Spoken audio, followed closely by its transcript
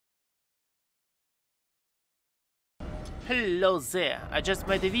Hello there, I just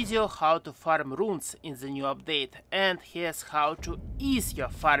made a video how to farm runes in the new update, and here's how to ease your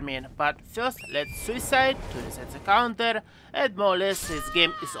farming. But first let's suicide to reset the counter, and more or less this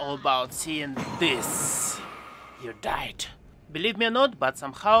game is all about seeing this. You died. Believe me or not, but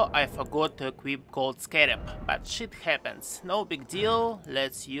somehow I forgot to equip gold scarab, but shit happens, no big deal,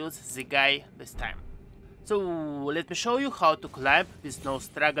 let's use the guy this time. So let me show you how to climb with no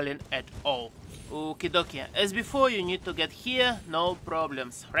struggling at all. Okie dokie, as before you need to get here, no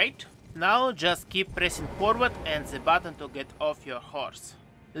problems, right? Now just keep pressing forward and the button to get off your horse.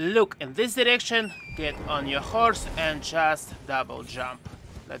 Look in this direction, get on your horse and just double jump.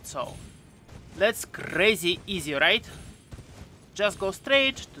 That's all. That's crazy easy, right? Just go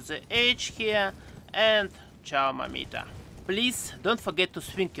straight to the edge here and ciao mamita. Please don't forget to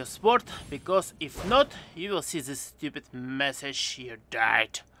swing your sword, because if not, you will see this stupid message, you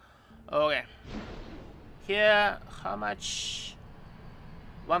died. Okay. Here, how much?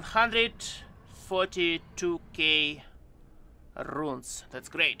 142k runes. That's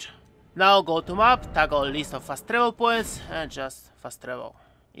great. Now go to map, toggle list of fast travel points and just fast travel.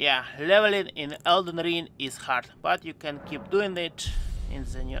 Yeah, leveling in Elden Ring is hard, but you can keep doing it in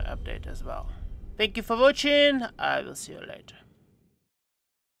the new update as well. Thank you for watching, I will see you later.